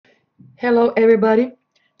Hello everybody,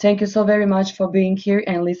 thank you so very much for being here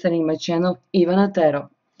and listening my channel IvanaTarot.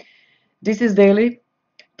 This is daily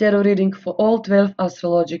tarot reading for all 12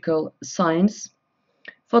 astrological signs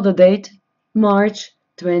for the date March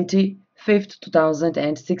 25th,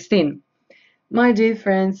 2016. My dear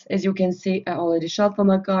friends, as you can see, I already shuffled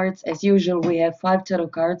my cards. As usual, we have 5 tarot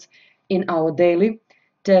cards in our daily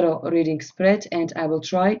tarot reading spread, and I will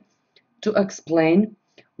try to explain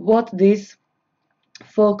what this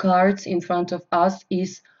 4 cards in front of us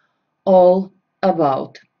is all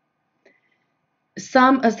about.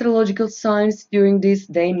 Some astrological signs during this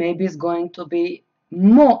day maybe is going to be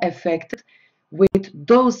more affected with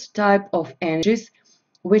those type of energies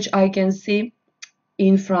which I can see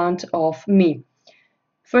in front of me.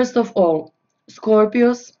 First of all,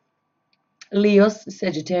 Scorpios, Leos,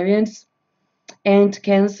 Sagittarians, and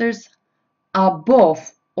Cancers are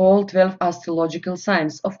both all 12 astrological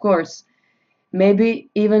signs. Of course, maybe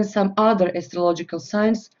even some other astrological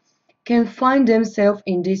signs can find themselves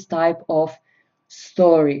in this type of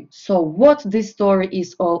story. So what this story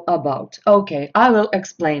is all about? Okay, I will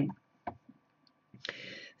explain.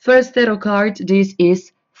 First tarot card, this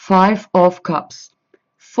is 5 of Cups,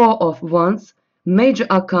 4 of Wands, Major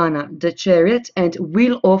Arcana, the Chariot, and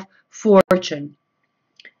Wheel of Fortune.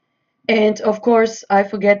 And of course, I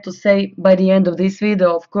forget to say by the end of this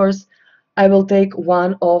video, of course, I will take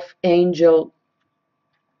one of Angel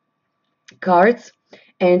cards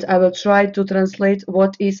and I will try to translate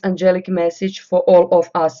what is angelic message for all of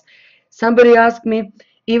us. Somebody asked me,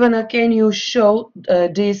 Ivana, can you show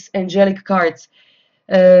these angelic cards?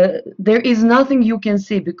 There is nothing you can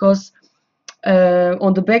see because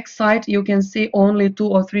on the back side you can see only 2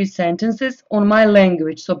 or 3 sentences on my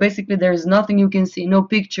language. So basically there is nothing you can see, no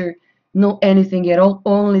picture, no anything at all,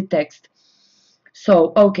 only text.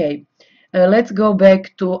 So okay, let's go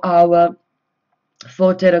back to our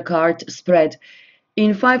 4 tarot card spread.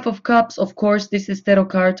 In 5 of Cups, of course, this is tarot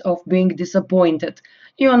card of being disappointed.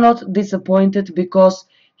 You are not disappointed because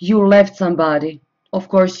you left somebody. Of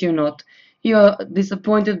course you're not. You are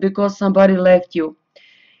disappointed because somebody left you.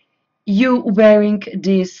 You wearing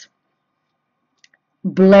this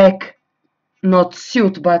black, not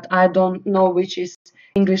suit, but I don't know which is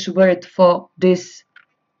English word for this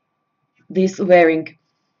wearing.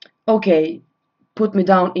 Okay, put me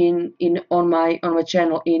down on my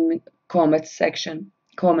channel in comments section.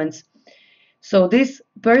 So this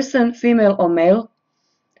person, female or male,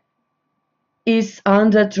 is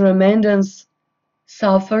under tremendous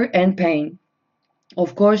suffer and pain.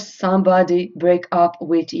 Of course, somebody break up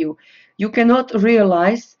with you. You cannot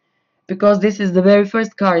realize, because this is the very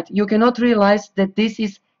first card, you cannot realize that this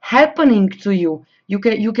is happening to you. You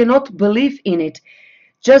cannot believe in it.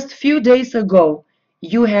 Just few days ago,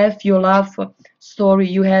 you have your love story,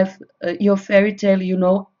 you have your fairy tale, you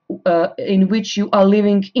know, in which you are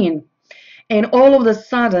living in. And all of a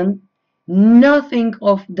sudden, nothing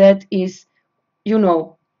of that is, you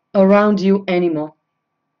know, around you anymore.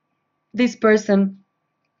 This person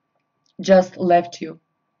just left you.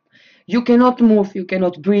 You cannot move, you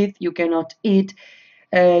cannot breathe, you cannot eat,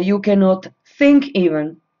 you cannot think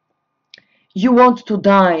even. You want to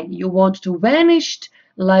die, you want to vanish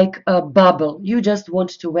like a bubble. You just want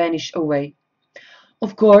to vanish away.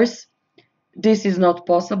 Of course, this is not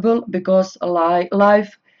possible because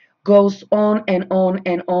life goes on and on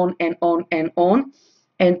and on and on and on.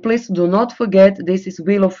 And please do not forget, this is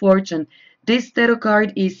Wheel of Fortune. This tarot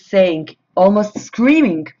card is saying, almost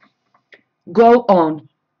screaming, go on,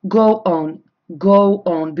 go on, go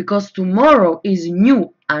on, because tomorrow is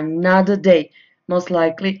new, another day, most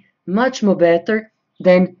likely much more better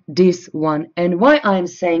than this one. And why I'm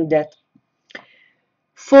saying that?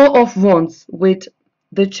 4 of Wands with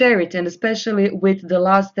the Chariot, and especially with the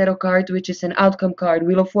last tarot card, which is an outcome card,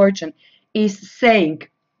 Wheel of Fortune, is saying,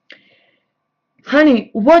 honey,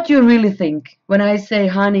 what you really think? When I say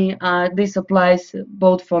honey, this applies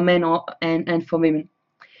both for men and for women.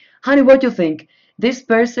 Honey, what you think? This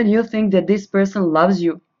person, you think that this person loves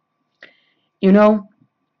you? You know,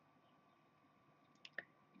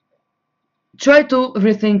 try to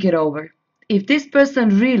rethink it over. If this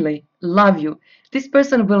person really loves you, this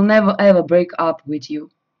person will never ever break up with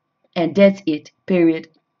you. And that's it, period.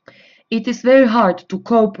 It is very hard to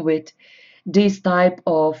cope with this type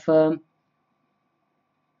of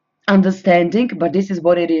understanding, but this is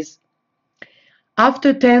what it is.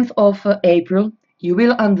 After 10th of April, you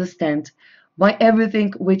will understand why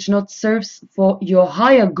everything which not serves for your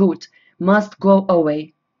higher good must go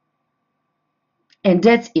away. And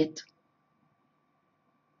that's it.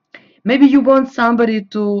 Maybe you want somebody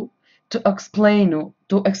to explain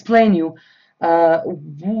you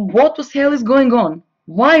what the hell is going on.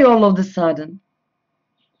 Why all of a sudden?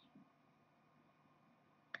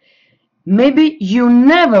 Maybe you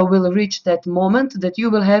never will reach that moment that you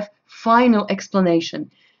will have final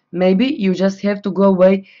explanation. Maybe you just have to go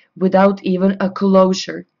away without even a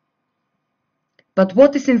closure. But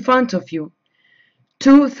what is in front of you?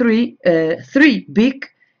 Three big,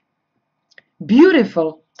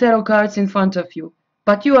 beautiful tarot cards in front of you,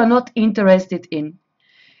 but you are not interested in.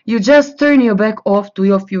 You just turn your back off to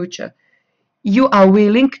your future. You are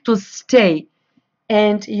willing to stay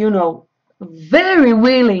and, very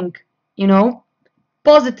willing,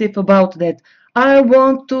 positive about that. I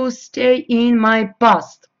want to stay in my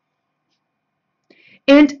past.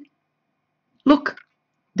 And look,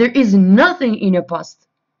 there is nothing in your past,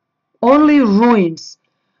 only ruins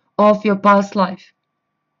of your past life.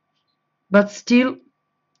 But still,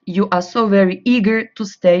 you are so very eager to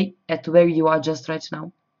stay at where you are just right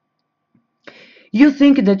now. You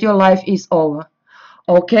think that your life is over.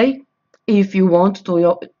 Okay, if you want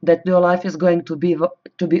that your life is going to be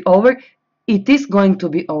over, it is going to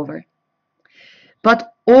be over.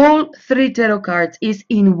 But all three tarot cards is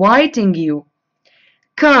inviting you.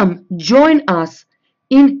 Come, join us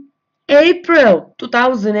in April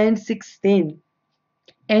 2016.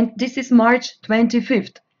 And this is March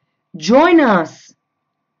 25th. Join us.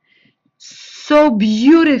 So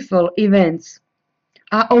beautiful events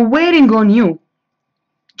are waiting on you.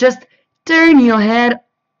 Just turn your head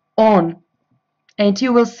on and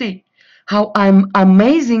you will see how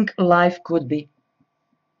amazing life could be.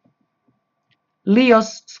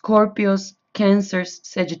 Leos, Scorpios, Cancers,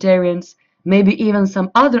 Sagittarians, maybe even some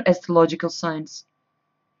other astrological signs.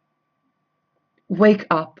 Wake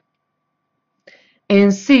up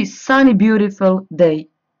and see sunny, beautiful day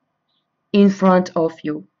in front of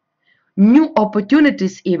you. New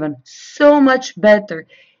opportunities even, so much better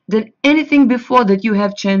than anything before that you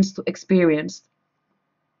have chance to experience.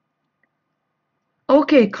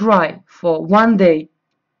 Okay, cry for one day,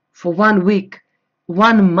 for 1 week,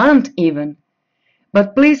 1 month even,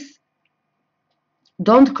 but please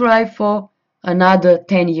don't cry for another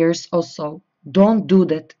 10 years or so. Don't do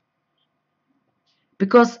that.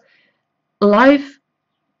 Because life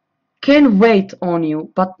can wait on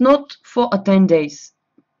you, but not for 10 days.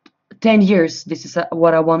 10 years, this is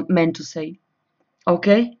what I meant to say.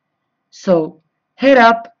 Okay? So, head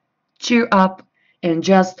up, cheer up, and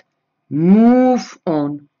just move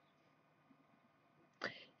on.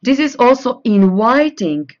 This is also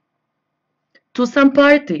inviting to some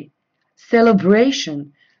party,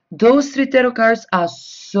 celebration. Those three tarot cards are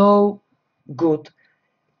so good.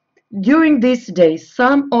 During this day,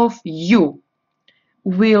 some of you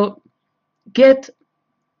will get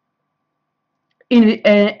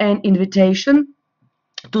an invitation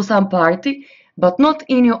to some party, but not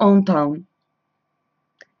in your own town.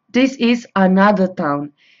 This is another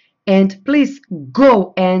town. And please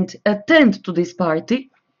go and attend to this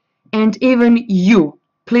party. And even you,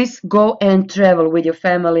 please go and travel with your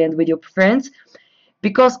family and with your friends,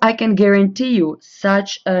 because I can guarantee you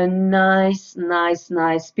such a nice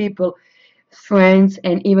people, friends,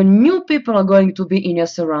 and even new people are going to be in your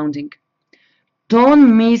surrounding.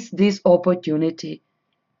 Don't miss this opportunity.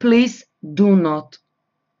 Please do not.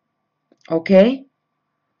 Okay?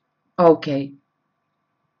 Okay.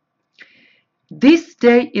 This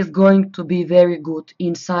day is going to be very good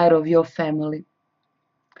inside of your family.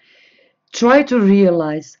 Try to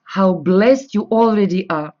realize how blessed you already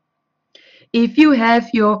are. If you have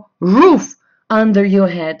your roof under your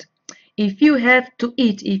head, if you have to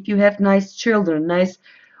eat, if you have nice children, nice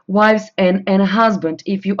wives and a husband,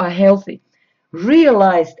 if you are healthy,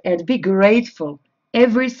 realize and be grateful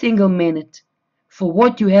every single minute for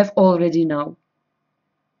what you have already now.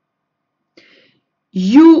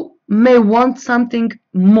 You may want something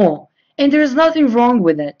more, and there is nothing wrong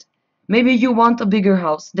with it. Maybe you want a bigger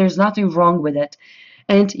house. There's nothing wrong with it.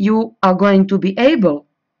 And you are going to be able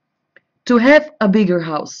to have a bigger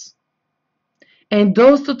house. And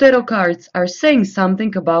those two tarot cards are saying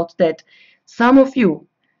something about that. Some of you,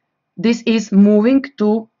 this is moving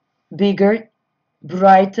to bigger,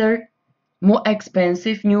 brighter, more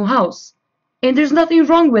expensive new house. And there's nothing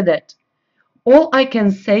wrong with it. All I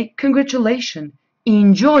can say, congratulations.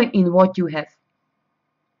 Enjoy in what you have.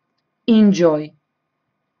 Enjoy.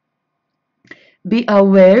 Be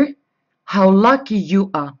aware how lucky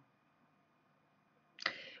you are.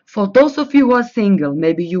 For those of you who are single,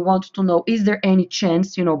 maybe you want to know, is there any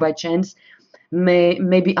chance, by chance,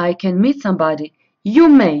 maybe I can meet somebody? You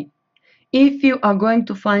may. If you are going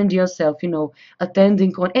to find yourself,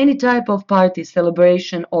 attending on any type of party,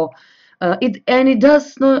 celebration, or it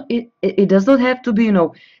does not have to be,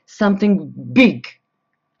 something big,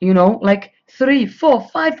 like 3, 4,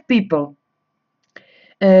 5 people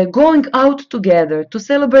going out together to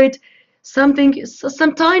celebrate something,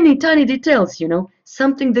 some tiny, tiny details, you know,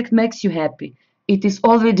 something that makes you happy. It is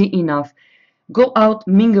already enough. Go out,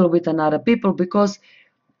 mingle with another people, because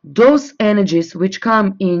those energies which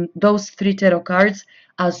come in those 3 tarot cards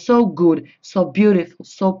are so good, so beautiful,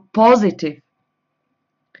 so positive.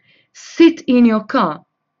 Sit in your car,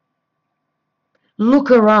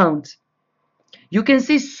 look around. You can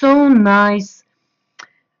see so nice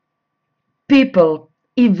people,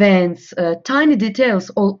 events, tiny details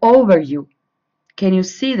all over you. Can you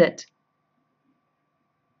see that?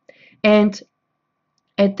 And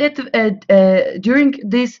at that, during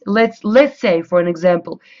this, let's say for an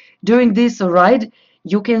example, during this ride,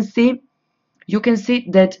 you can see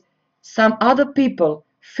that some other people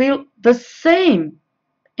feel the same,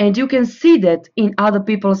 and you can see that in other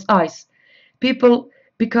people's eyes. People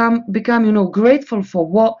become grateful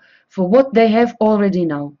for what they have already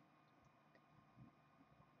now.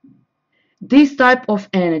 These type of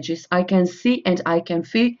energies I can see and I can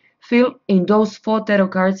feel in those 4 tarot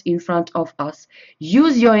cards in front of us.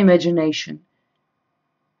 Use your imagination.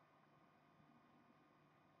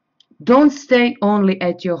 Don't stay only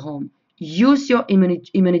at your home. Use your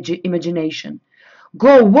imagination.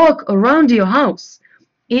 Go walk around your house.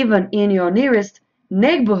 Even in your nearest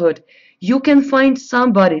neighborhood, you can find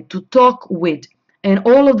somebody to talk with, and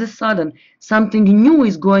all of a sudden, something new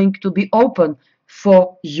is going to be open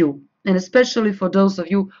for you. And especially for those of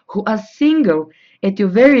you who are single, at your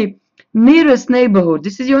very nearest neighborhood,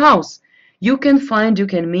 this is your house. You can find, you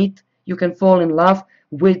can meet, you can fall in love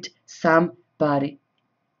with somebody.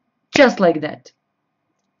 Just like that.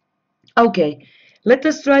 Okay, let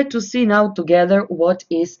us try to see now together what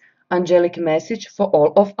is angelic message for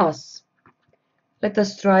all of us. Let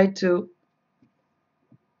us try to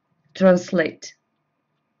translate.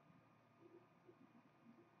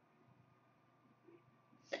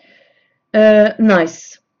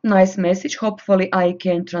 Nice message. Hopefully I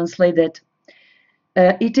can translate that.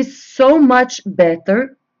 It is so much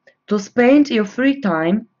better to spend your free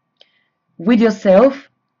time with yourself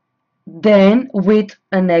than with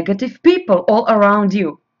a negative people all around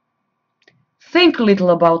you. Think a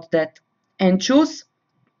little about that and choose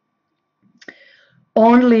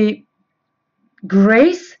only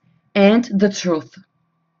grace and the truth.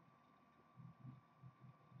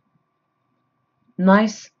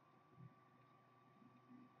 Nice.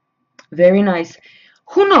 Very nice.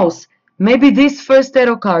 Who knows? Maybe this first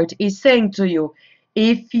tarot card is saying to you,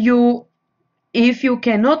 if you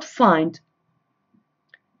cannot find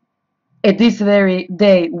at this very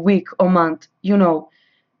day, week or month,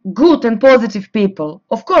 good and positive people,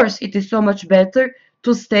 of course it is so much better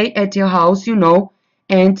to stay at your house,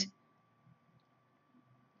 and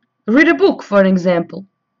read a book, for example.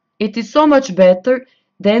 It is so much better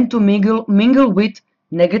than to mingle with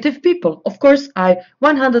negative people. Of course, I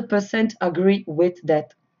 100% agree with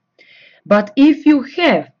that. But if you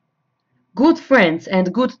have good friends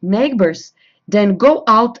and good neighbors, then go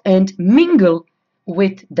out and mingle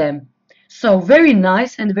with them. So very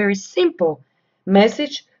nice and very simple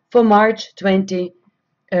message for March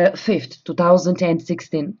 25th,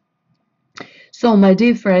 2016. So my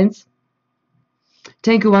dear friends,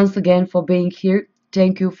 thank you once again for being here.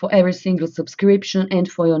 Thank you for every single subscription and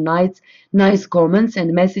for your nice comments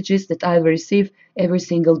and messages that I receive every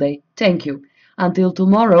single day. Thank you. Until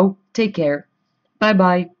tomorrow, take care. Bye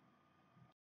bye.